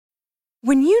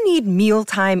When you need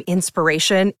mealtime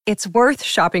inspiration, it's worth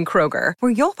shopping Kroger,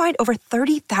 where you'll find over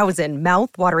 30,000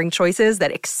 mouth-watering choices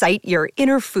that excite your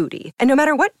inner foodie. And no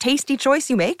matter what tasty choice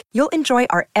you make, you'll enjoy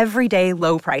our everyday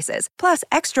low prices, plus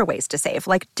extra ways to save,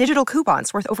 like digital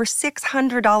coupons worth over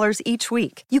 $600 each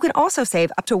week. You can also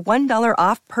save up to $1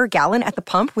 off per gallon at the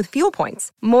pump with fuel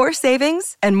points. More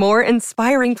savings and more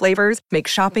inspiring flavors make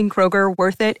shopping Kroger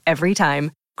worth it every time.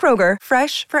 Kroger,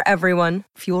 fresh for everyone.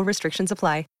 Fuel restrictions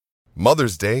apply.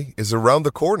 Mother's Day is around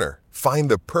the corner.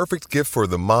 Find the perfect gift for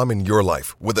the mom in your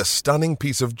life with a stunning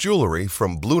piece of jewelry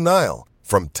from Blue Nile.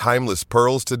 From timeless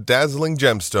pearls to dazzling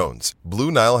gemstones,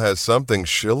 Blue Nile has something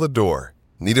she'll adore.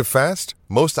 Need it fast?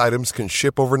 Most items can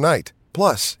ship overnight.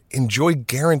 Plus, enjoy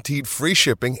guaranteed free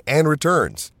shipping and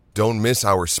returns. Don't miss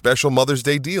our special Mother's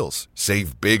Day deals.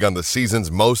 Save big on the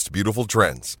season's most beautiful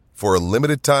trends. For a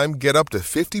limited time, get up to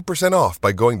 50% off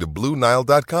by going to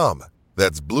BlueNile.com.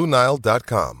 That's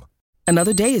BlueNile.com.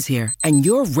 Another day is here, and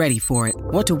you're ready for it.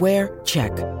 What to wear?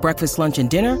 Check. Breakfast, lunch, and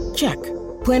dinner? Check.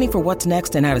 Planning for what's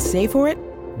next and how to save for it?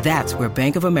 That's where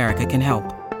Bank of America can help.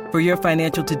 For your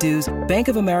financial to-dos, Bank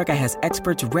of America has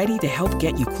experts ready to help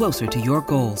get you closer to your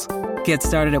goals. Get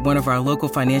started at one of our local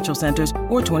financial centers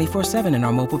or 24/7 in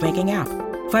our mobile banking app.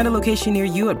 Find a location near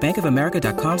you at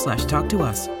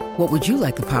bankofamerica.com/talktous. What would you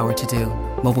like the power to do?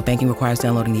 Mobile banking requires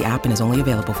downloading the app and is only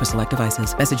available for select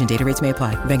devices. Message and data rates may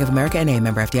apply. Bank of America N.A.,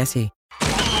 member FDIC.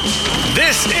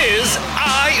 This is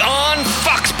Eye on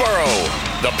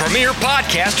Foxborough, the premier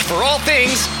podcast for all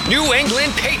things New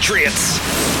England Patriots.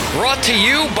 Brought to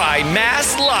you by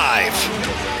Mass Live.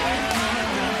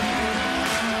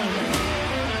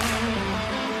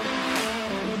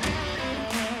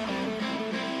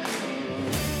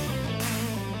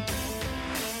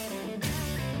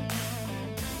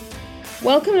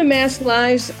 Welcome to Mass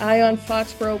Live's Eye on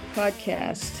Foxborough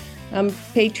podcast. I'm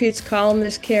Patriots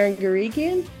columnist Karen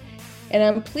Guregian, and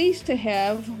I'm pleased to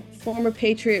have former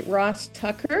Patriot Ross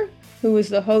Tucker, who is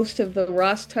the host of the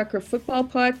Ross Tucker Football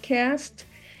Podcast,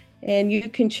 and you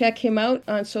can check him out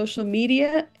on social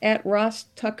media at Ross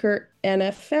Tucker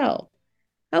NFL.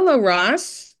 Hello,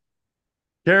 Ross.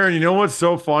 Karen, you know what's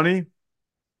so funny?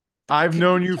 I've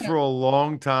known you for a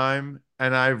long time,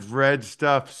 and I've read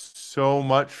stuff so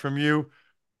much from you.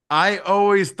 I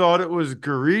always thought it was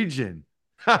Guregian.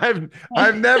 I've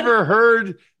never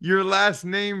heard your last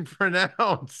name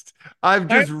pronounced. I've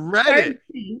just read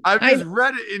it. I've just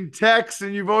read it in text,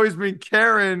 and you've always been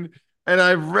Karen, and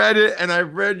I've read it, and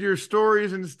I've read your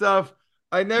stories and stuff.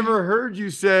 I never heard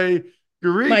you say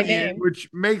Guregian, which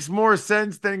makes more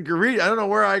sense than Guregian. I don't know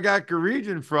where I got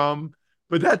Guregian from,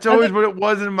 but that's always what it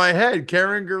was in my head,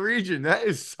 Karen Guregian. That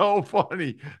is so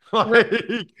funny.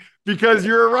 Because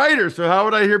you're a writer, so how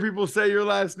would I hear people say your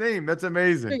last name? That's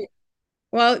amazing.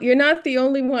 Well, you're not the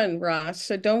only one, Ross,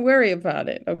 so don't worry about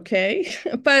it, okay?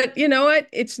 But you know what?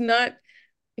 It's not,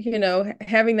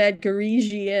 having that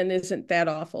Guregian isn't that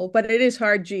awful, but it is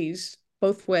hard G's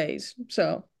both ways.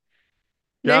 So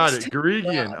got it,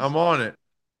 Guregian. I'm on it.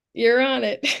 You're on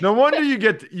it. No wonder you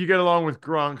get along with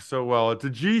Gronk so well. It's a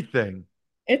G thing.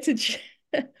 It's a G.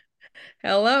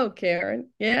 Hello, Karen.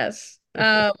 Yes.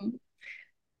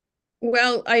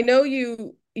 Well, I know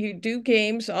you do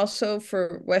games also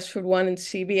for Westwood One and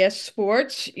CBS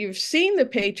Sports. You've seen the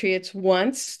Patriots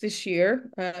once this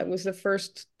year. It was the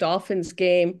first Dolphins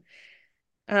game.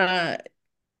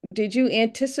 Did you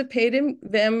anticipate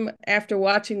them after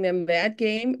watching them that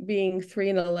game being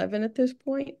 3-11 at this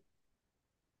point?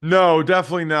 No,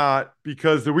 definitely not,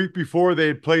 because the week before they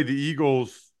had played the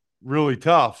Eagles really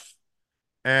tough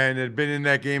and had been in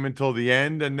that game until the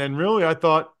end. And then really I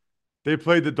thought they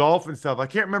played the Dolphins stuff. I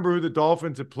can't remember who the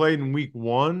Dolphins had played in week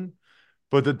one,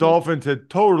 but the Dolphins had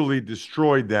totally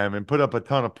destroyed them and put up a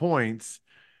ton of points.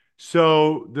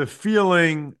 So the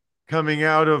feeling coming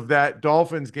out of that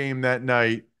Dolphins game that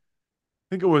night, I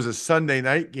think it was a Sunday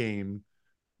night game,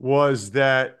 was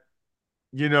that,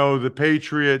 the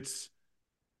Patriots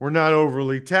were not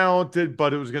overly talented,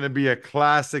 but it was going to be a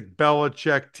classic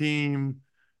Belichick team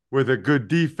with a good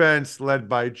defense led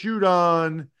by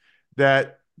Judon,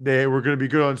 that they were going to be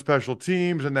good on special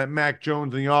teams, and that Mac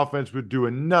Jones and the offense would do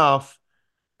enough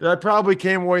that I probably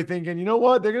came away thinking, you know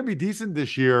what? They're going to be decent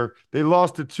this year. They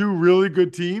lost to two really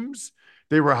good teams.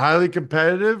 They were highly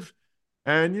competitive,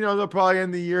 and, they'll probably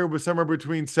end the year with somewhere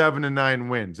between 7 and 9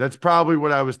 wins. That's probably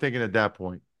what I was thinking at that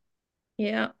point.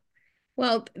 Yeah.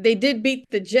 Well, they did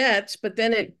beat the Jets, but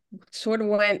then it sort of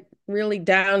went really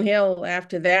downhill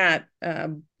after that.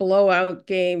 Blowout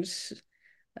games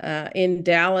in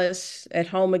Dallas, at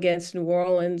home against New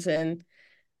Orleans. And,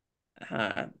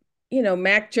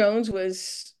 Mac Jones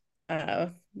was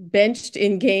benched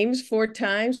in games 4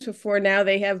 times before now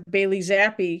they have Bailey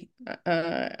Zappi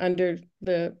under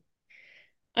the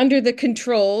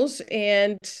controls,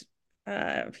 and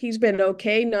he's been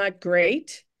okay, not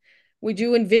great. Would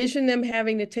you envision them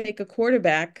having to take a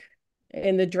quarterback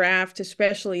in the draft,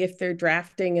 especially if they're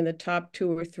drafting in the top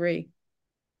 2 or 3?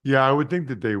 Yeah, I would think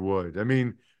that they would. I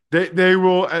mean, they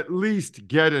will at least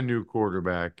get a new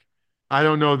quarterback. I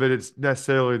don't know that it's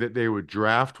necessarily that they would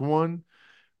draft one,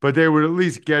 but they would at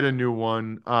least get a new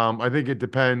one. I think it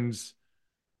depends,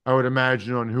 I would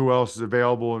imagine, on who else is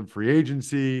available in free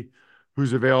agency,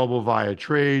 who's available via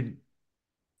trade,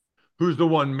 who's the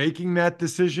one making that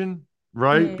decision,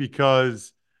 right? Mm,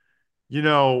 Because, you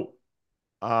know,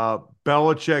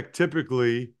 Belichick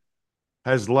typically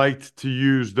has liked to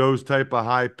use those type of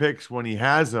high picks when he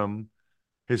has them.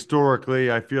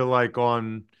 Historically, I feel like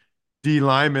on D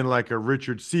linemen like a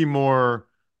Richard Seymour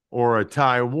or a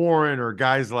Ty Warren or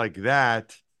guys like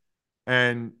that,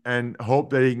 and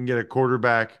hope that he can get a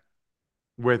quarterback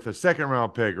with a second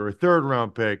round pick or a third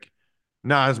round pick,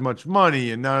 not as much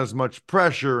money and not as much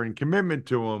pressure and commitment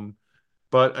to him.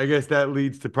 But I guess that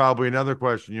leads to probably another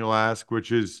question you'll ask,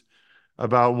 which is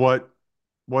about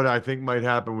what I think might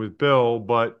happen with Bill.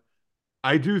 But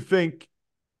I do think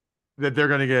that they're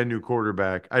going to get a new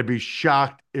quarterback. I'd be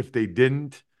shocked if they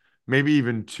didn't, maybe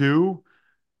even two.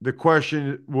 The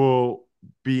question will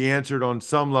be answered on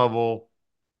some level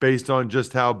based on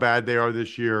just how bad they are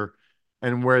this year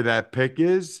and where that pick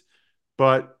is.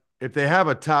 But if they have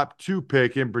a top two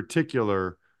pick in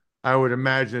particular, I would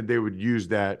imagine that they would use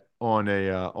that on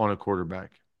a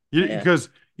quarterback. yeah, Because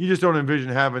you just don't envision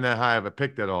having that high of a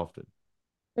pick that often.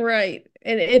 right.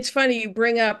 And it's funny you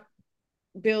bring up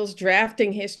Bill's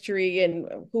drafting history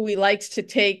and who he likes to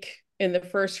take in the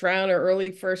first round or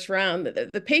early first round.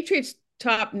 The Patriots'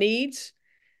 top needs: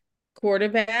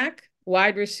 quarterback,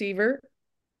 wide receiver,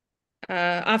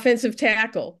 offensive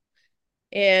tackle.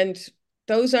 And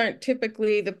those aren't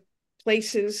typically the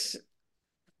places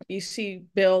you see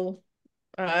Bill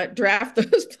draft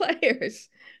those players.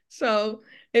 So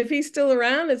if he's still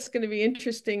around, it's going to be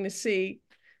interesting to see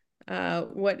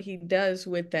what he does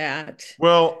with that.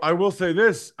 Well, I will say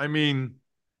this. I mean,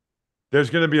 there's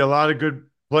going to be a lot of good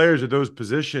players at those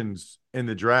positions in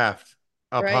the draft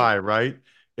up Right. high, right?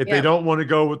 If they Yeah. don't want to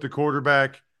go with the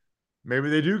quarterback, maybe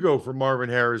they do go for Marvin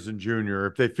Harrison Jr.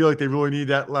 If they feel like they really need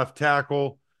that left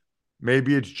tackle,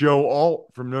 maybe it's Joe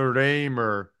Alt from Notre Dame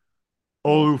or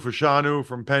Olu Fashanu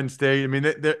from Penn State. I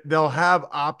mean, they'll have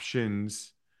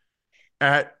options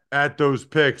at those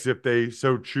picks if they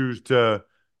so choose to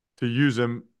use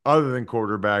them other than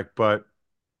quarterback. But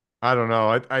I don't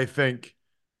know. I think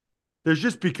there's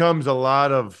just becomes a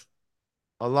lot of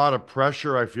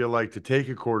pressure, I feel like, to take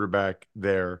a quarterback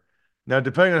there. Now,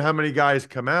 depending on how many guys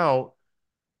come out,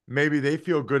 maybe they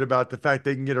feel good about the fact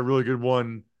they can get a really good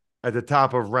one at the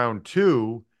top of round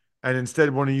two and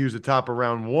instead want to use the top of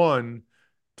round one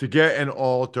to get an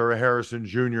Alt or a Harrison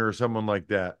Jr. or someone like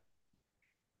that.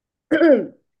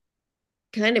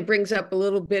 Kind of brings up a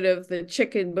little bit of the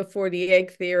chicken before the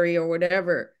egg theory or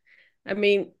whatever. I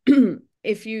mean,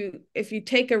 if you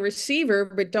take a receiver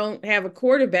but don't have a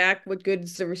quarterback, what good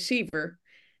is the receiver?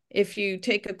 If you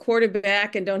take a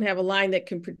quarterback and don't have a line that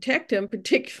can protect him,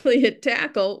 particularly at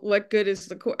tackle, what good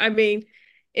is I mean,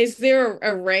 is there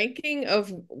a ranking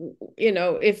of,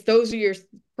 if those are your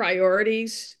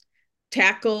priorities: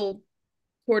 tackle,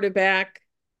 quarterback,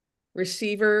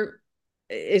 receiver?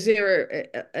 Is there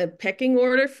a pecking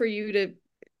order for you to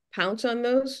pounce on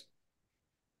those?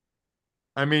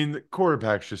 I mean, the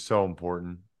quarterback's just so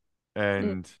important. Mm,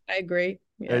 And I agree.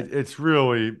 Yeah. it's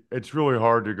really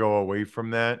hard to go away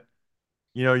from that.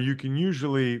 You can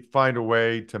usually find a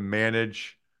way to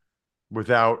manage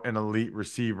without an elite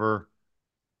receiver.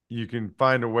 You can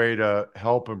find a way to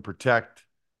help and protect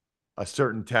a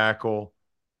certain tackle,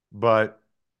 but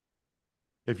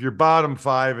if you're bottom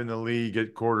five in the league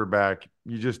at quarterback,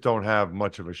 you just don't have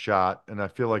much of a shot. And I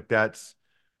feel like that's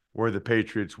where the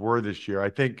Patriots were this year. I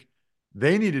think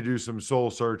they need to do some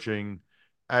soul searching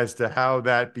as to how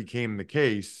that became the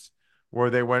case, where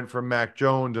they went from Mac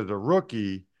Jones as a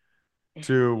rookie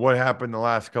to what happened the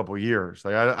last couple of years.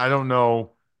 Like I don't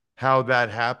know how that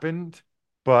happened,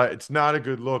 but it's not a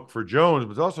good look for Jones,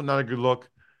 but it's also not a good look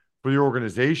for the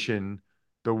organization,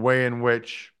 the way in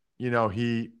which, he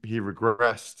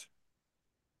regressed.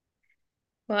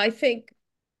 Well, I think,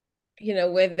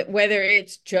 whether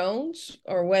it's Jones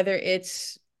or whether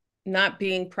it's not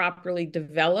being properly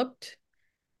developed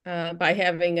by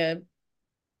having an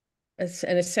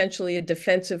essentially a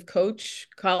defensive coach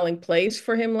calling plays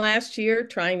for him last year,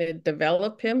 trying to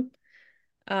develop him.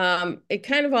 it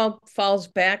kind of all falls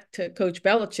back to Coach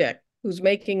Belichick, who's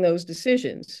making those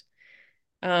decisions.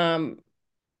 Um,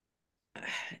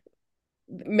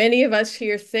 Many of us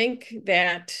here think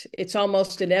that it's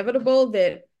almost inevitable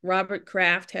that Robert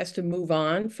Kraft has to move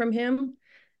on from him.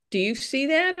 Do you see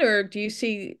that, or do you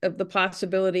see the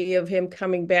possibility of him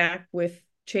coming back with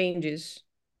changes?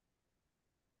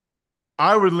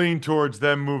 I would lean towards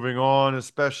them moving on,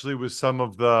 especially with some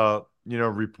of the,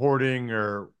 reporting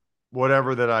or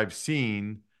whatever that I've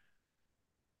seen.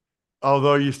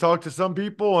 Although you talk to some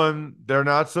people and they're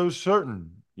not so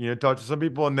certain. Talk to some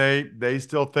people and they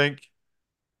still think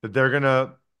that they're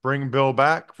gonna bring Bill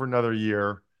back for another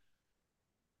year.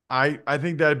 I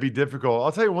think that'd be difficult.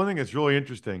 I'll tell you one thing that's really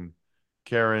interesting,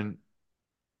 Karen.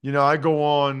 I go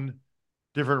on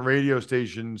different radio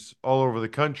stations all over the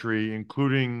country,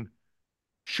 including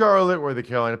Charlotte, where the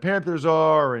Carolina Panthers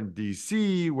are, and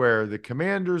DC, where the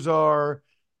Commanders are.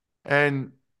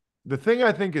 And the thing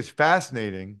I think is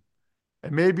fascinating,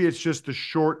 and maybe it's just the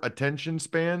short attention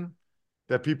span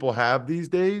that people have these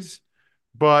days,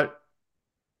 but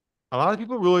a lot of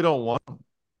people really don't want him.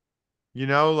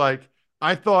 Like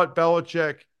I thought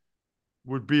Belichick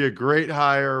would be a great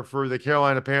hire for the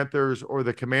Carolina Panthers or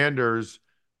the Commanders,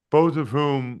 both of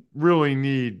whom really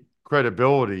need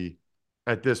credibility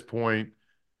at this point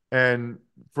and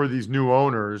for these new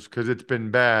owners because it's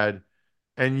been bad.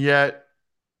 And yet,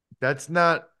 that's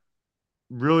not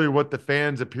really what the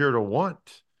fans appear to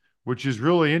want, which is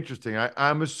really interesting.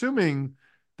 I'm assuming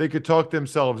they could talk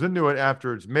themselves into it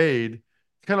after it's made.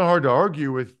 It's kind of hard to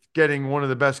argue with getting one of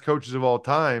the best coaches of all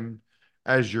time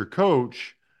as your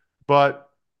coach, but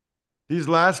these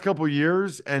last couple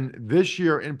years and this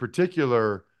year in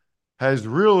particular has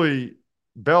really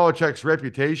Belichick's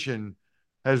reputation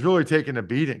has really taken a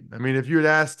beating. I mean, if you had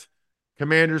asked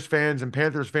Commanders fans and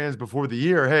Panthers fans before the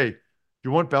year, hey, do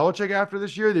you want Belichick after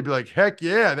this year? They'd be like, heck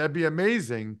yeah, that'd be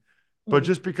amazing. But Mm,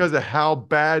 just because of how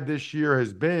bad this year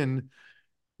has been,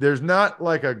 there's not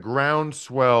like a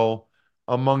groundswell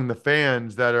among the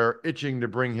fans that are itching to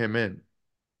bring him in.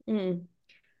 mm.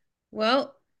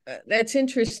 Well, that's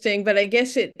interesting, but I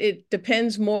guess it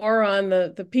depends more on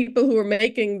the people who are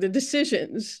making the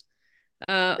decisions.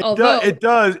 Although,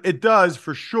 It does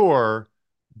for sure.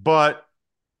 But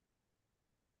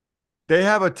they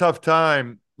have a tough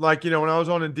time. Like, when I was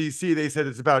on in DC, they said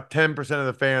it's about 10% of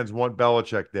the fans want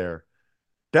Belichick there.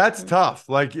 That's mm, tough.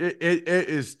 Like it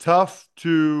is tough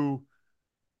to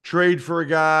trade for a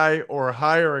guy or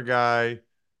hire a guy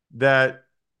that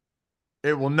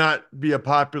it will not be a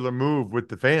popular move with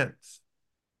the fans.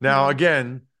 Now, mm,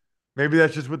 again, maybe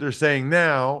that's just what they're saying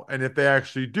now. And if they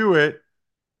actually do it,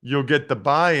 you'll get the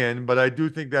buy-in. But I do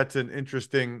think that's an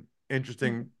interesting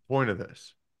mm. point of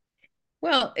this.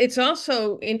 Well, it's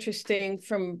also interesting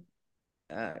from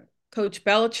uh, Coach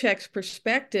Belichick's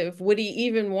perspective. Would he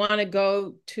even want to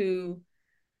go to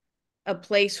a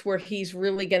place where he's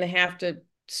really going to have to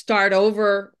start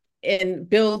over and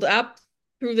build up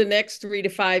through the next 3 to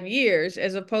 5 years,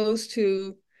 as opposed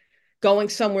to going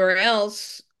somewhere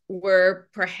else where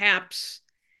perhaps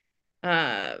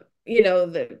uh, you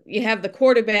have the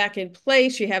quarterback in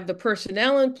place, you have the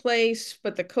personnel in place,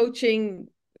 but the coaching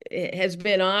has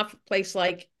been off. A place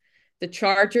like the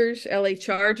Chargers, LA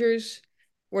Chargers,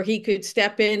 where he could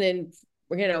step in and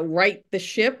right the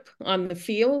ship on the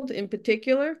field in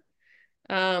particular.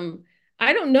 Um,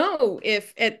 I don't know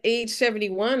if at age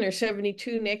 71 or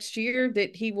 72 next year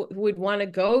that he would want to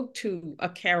go to a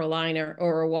Carolina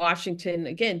or a Washington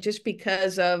again, just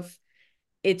because of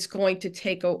it's going to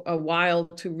take a while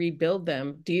to rebuild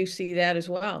them. Do you see that as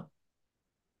well?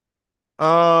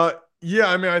 Uh, yeah,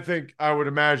 I mean, I think I would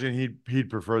imagine he'd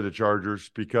prefer the Chargers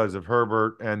because of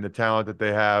Herbert and the talent that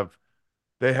they have.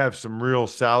 They have some real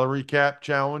salary cap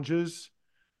challenges,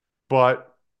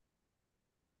 but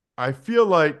I feel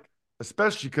like,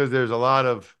 especially because there's a lot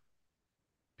of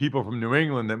people from New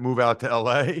England that move out to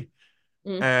LA,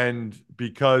 Mm, and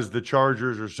because the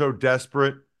Chargers are so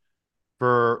desperate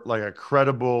for like a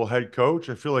credible head coach,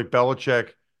 I feel like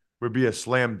Belichick would be a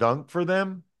slam dunk for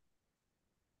them.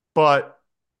 But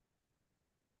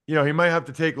he might have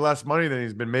to take less money than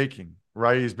he's been making,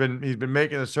 right? He's been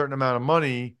making a certain amount of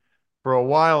money for a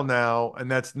while now, and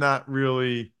that's not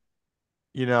really,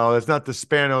 that's not the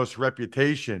Spanos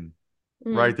reputation,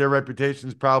 right? mm. Their reputation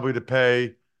is probably to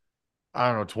pay, I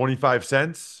don't know, 25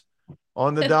 cents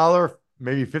on the dollar,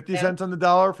 maybe 50 Yeah, cents on the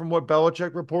dollar from what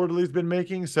Belichick reportedly has been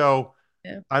making. So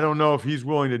yeah. I don't know if he's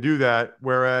willing to do that.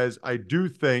 Whereas I do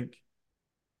think,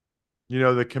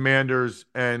 the Commanders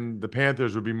and the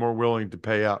Panthers would be more willing to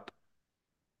pay up.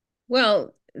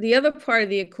 Well, the other part of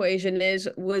the equation is,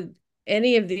 would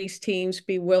any of these teams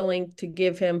be willing to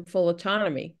give him full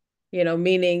autonomy,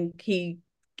 meaning he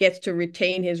gets to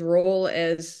retain his role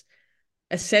as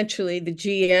essentially the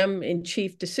GM and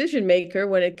chief decision maker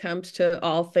when it comes to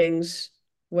all things,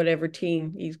 whatever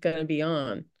team he's going to be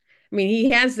on. I mean, he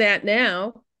has that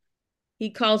now. He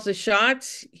calls the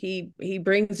shots. He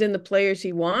brings in the players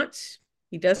he wants.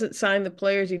 He doesn't sign the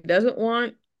players he doesn't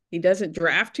want. He doesn't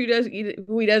draft who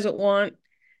he doesn't want.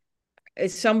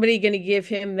 Is somebody going to give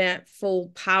him that full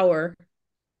power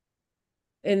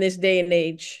in this day and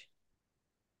age?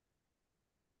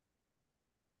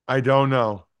 I don't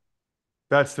know.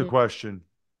 That's the question.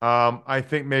 I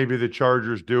think maybe the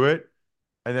Chargers do it,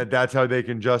 and that's how they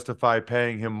can justify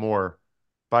paying him more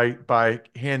by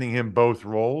handing him both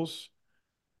roles.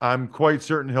 I'm quite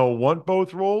certain he'll want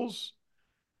both roles.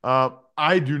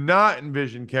 I do not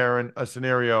envision, Karen, a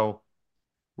scenario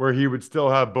where he would still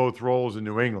have both roles in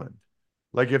New England.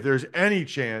 Like if there's any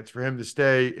chance for him to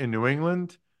stay in New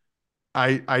England,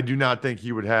 I do not think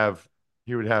he would have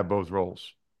both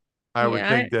roles. I would Yeah,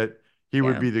 think that he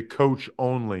would yeah, be the coach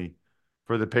only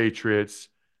for the Patriots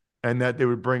and that they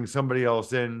would bring somebody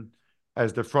else in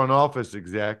as the front office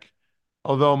exec.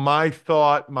 Although my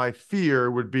fear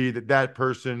would be that that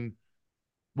person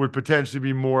would potentially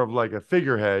be more of like a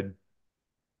figurehead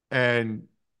and,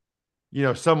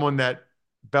 someone that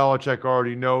Belichick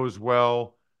already knows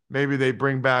well. Maybe they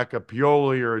bring back a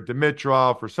Pioli or a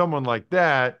Dimitrov or someone like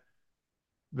that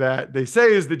they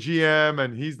say is the GM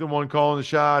and he's the one calling the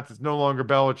shots. It's no longer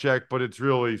Belichick, but it's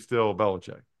really still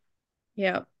Belichick.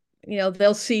 yeah.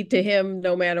 They'll cede to him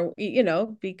no matter,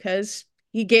 because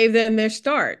he gave them their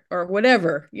start or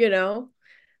whatever.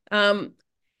 Um,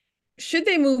 should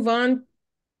they move on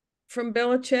from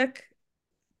Belichick?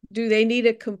 Do they need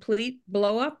a complete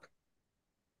blow up?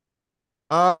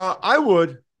 I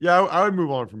would. Yeah, I would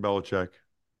move on from Belichick.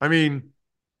 I mean,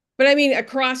 But I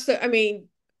mean,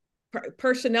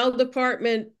 personnel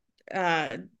department,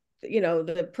 uh,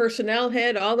 the personnel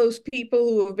head, all those people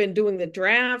who have been doing the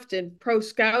draft and pro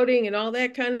scouting and all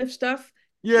that kind of stuff.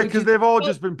 yeah, Would because you? they've all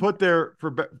just been put there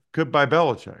by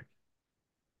Belichick.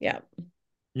 Yeah,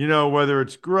 Whether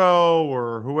it's Grow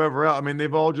or whoever else. I mean,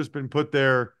 they've all just been put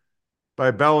there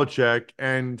by Belichick,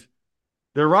 and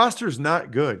their roster's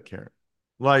not good, Karen.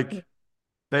 Like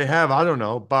they have, I don't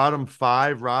know, bottom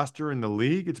five roster in the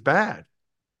league. It's bad.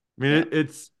 I mean, yeah,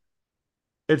 it's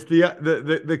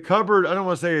the cupboard. I don't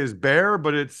want to say is bare,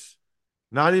 but it's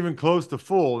not even close to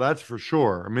full. That's for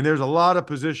sure. I mean, there's a lot of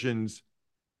positions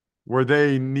where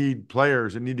they need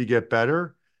players and need to get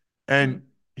better, and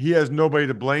he has nobody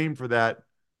to blame for that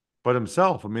but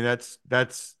himself. I mean,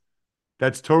 that's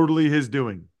totally his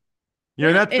doing.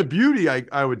 yeah. That's the beauty,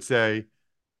 I would say,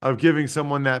 of giving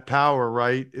someone that power,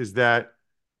 right? Is that,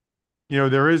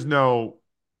 there is no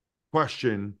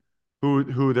question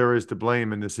who there is to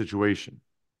blame in this situation.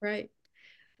 Right.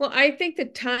 Well, I think the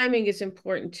timing is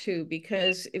important too,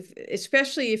 because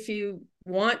especially if you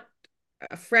want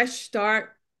a fresh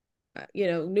start,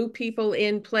 new people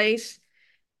in place,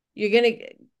 you're going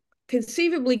to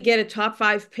conceivably get a top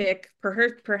five pick,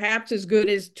 perhaps as good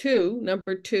as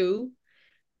number two.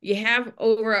 You have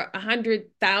over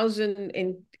 100,000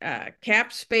 in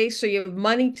cap space, so you have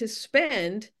money to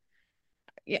spend.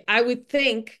 I would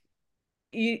think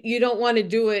you don't want to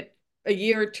do it a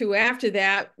year or two after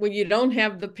that when you don't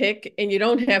have the pick and you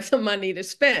don't have the money to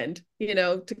spend,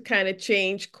 to kind of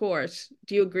change course.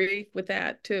 Do you agree with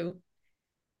that too?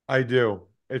 I do.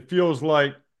 It feels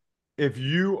like if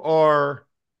you are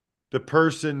the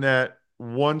person that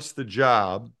wants the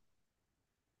job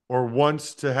or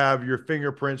wants to have your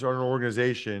fingerprints on an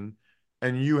organization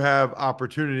and you have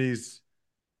opportunities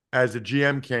as a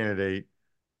GM candidate,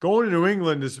 going to New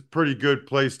England is a pretty good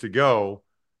place to go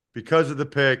because of the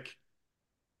pick,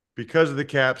 because of the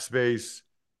cap space,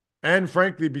 and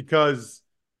frankly, because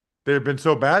they've been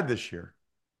so bad this year,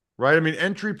 right? I mean,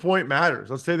 entry point matters.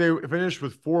 Let's say they finish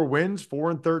with 4 wins,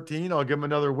 4-13. I'll give them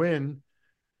another win.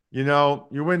 You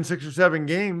win 6 or 7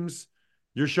 games,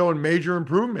 you're showing major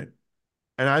improvement.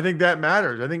 And I think that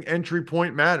matters. I think entry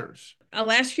point matters.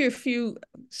 I'll ask you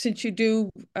since you do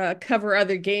cover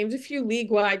other games, a few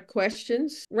league-wide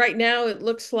questions. Right now, it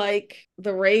looks like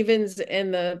the Ravens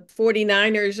and the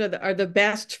 49ers are the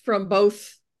best from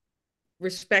both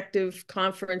respective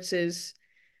conferences.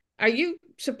 Are you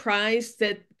surprised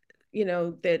that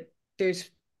there's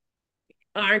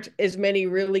aren't as many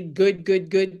really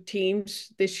good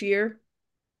teams this year?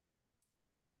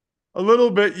 A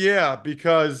little bit, yeah,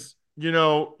 because,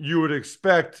 you would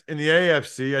expect in the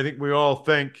AFC, I think we all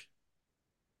think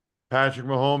Patrick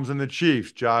Mahomes and the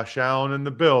Chiefs, Josh Allen and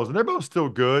the Bills, and they're both still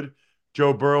good.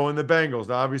 Joe Burrow and the Bengals.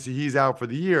 Now, obviously, he's out for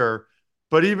the year,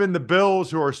 But even the Bills,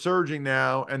 who are surging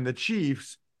now, and the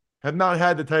Chiefs have not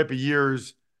had the type of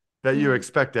years that you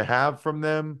expect to have from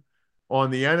them.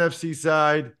 On the NFC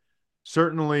side,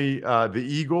 certainly the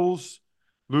Eagles,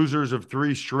 losers of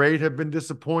 3 straight, have been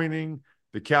disappointing.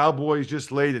 The Cowboys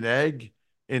just laid an egg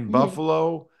in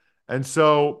Buffalo. And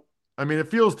so, I mean, it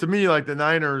feels to me like the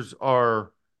Niners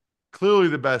are clearly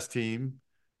the best team.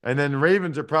 And then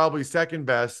Ravens are probably second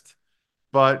best.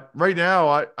 But right now,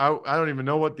 I don't even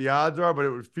know what the odds are, but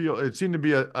it seemed to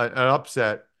be an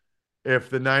upset if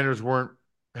the Niners weren't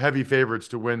heavy favorites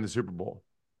to win the Super Bowl.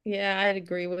 Yeah, I'd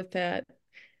agree with that.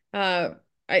 Uh,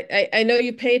 I know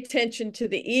you pay attention to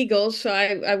the Eagles, so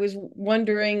I was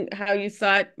wondering how you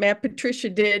thought Matt Patricia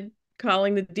did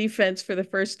calling the defense for the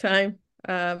first time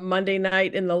Monday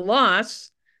night in the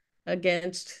loss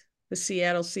against the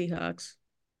Seattle Seahawks.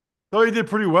 So he did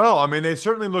pretty well. I mean, they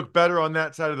certainly look better on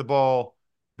that side of the ball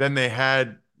than they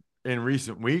had in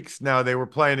recent weeks. Now, they were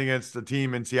playing against a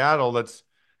team in Seattle that's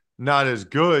not as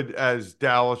good as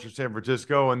Dallas or San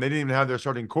Francisco, and they didn't even have their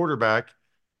starting quarterback.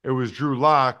 It was Drew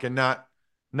Lock and not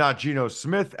Geno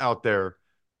Smith out there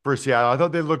for Seattle. I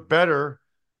thought they looked better,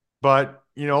 but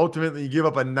ultimately you give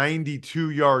up a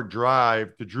 92-yard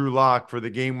drive to Drew Lock for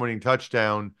the game-winning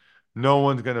touchdown. No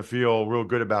one's going to feel real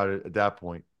good about it at that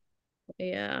point.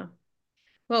 Yeah.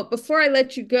 Well, before I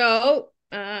let you go,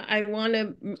 I want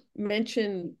to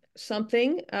mention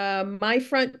something.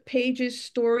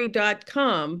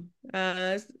 myfrontpagesstory.com,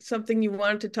 something you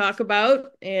wanted to talk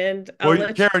about. And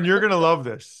Karen, you're going to love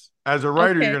this. As a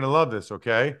writer, You're going to love this,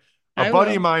 okay? A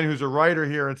buddy of mine who's a writer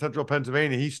here in Central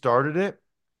Pennsylvania, he started it.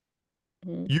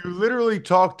 You literally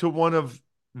talk to one of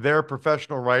their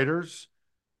professional writers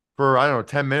for, I don't know,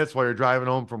 10 minutes while you're driving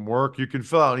home from work. You can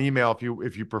fill out an email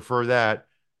if you prefer that.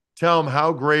 Tell them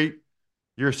how great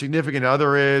your significant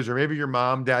other is, or maybe your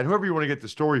mom, dad, whoever you want to get the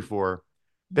story for.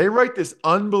 They write this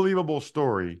unbelievable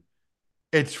story.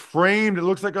 It's framed. It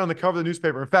looks like on the cover of the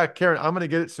newspaper. In fact, Karen, I'm going to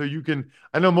get it so you can,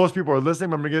 I know most people are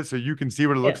listening, but I'm going to get it so you can see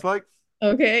what it looks like.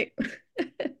 Okay.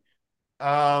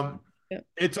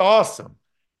 It's awesome.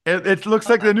 It looks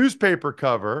like the newspaper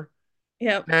cover.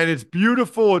 Yep. And it's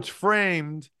beautiful. It's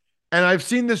framed. And I've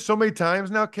seen this so many times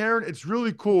now, Karen. It's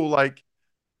really cool. Like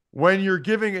when you're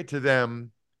giving it to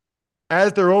them,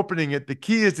 as they're opening it, the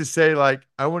key is to say, like,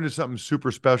 I wanted something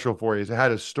super special for you. It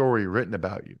had a story written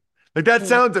about you. Like, that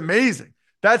sounds amazing.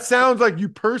 That sounds like you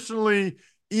personally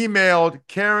emailed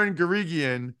Karen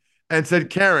Garigian and said,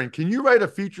 Karen, can you write a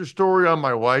feature story on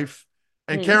my wife?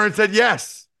 And Karen said,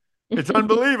 yes. It's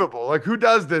unbelievable. Like, who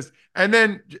does this? And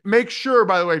then make sure,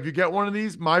 by the way, if you get one of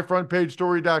these,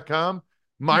 myfrontpagestory.com,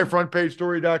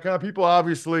 myfrontpagestory.com. People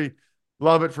obviously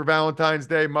love it for Valentine's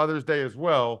Day, Mother's Day as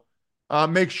well.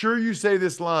 Make sure you say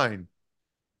this line.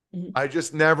 I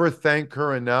just never thank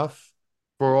her enough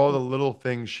for all the little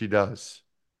things she does.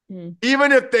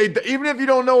 Even if you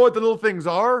don't know what the little things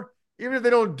are, even if they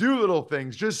don't do little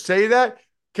things, just say that.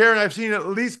 Karen, I've seen at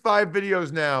least 5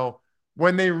 videos now.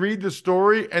 When they read the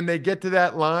story and they get to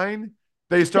that line,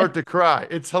 they start to cry.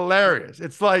 It's hilarious.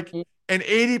 It's like an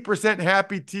 80%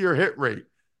 happy tear hit rate.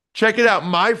 Check it out.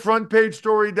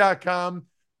 myfrontpagestory.com,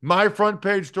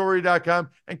 myfrontpagestory.com.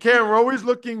 And Karen, we're always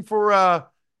looking for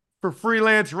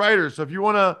freelance writers. So if you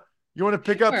want to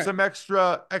pick up some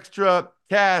extra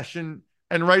cash and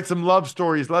write some love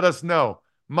stories, let us know.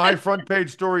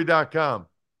 myfrontpagestory.com.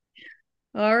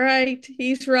 All right.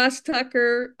 He's Ross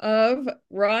Tucker of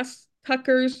Ross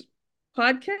Tucker's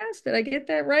podcast. Did I get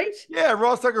that right? Yeah,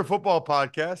 Ross Tucker Football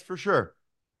Podcast for sure.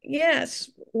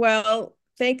 Yes. Well,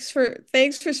 thanks for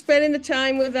spending the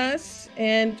time with us,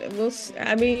 and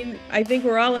I think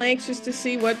we're all anxious to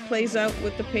see what plays out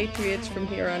with the Patriots from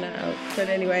here on out. But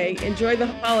anyway, enjoy the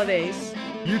holidays.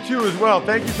 You too as well.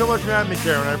 Thank you so much for having me,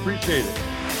 Karen. I appreciate it.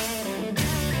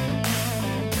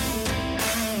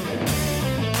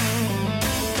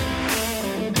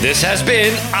 This has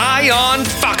been Eye on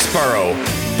Foxborough,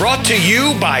 brought to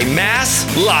you by Mass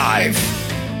Live.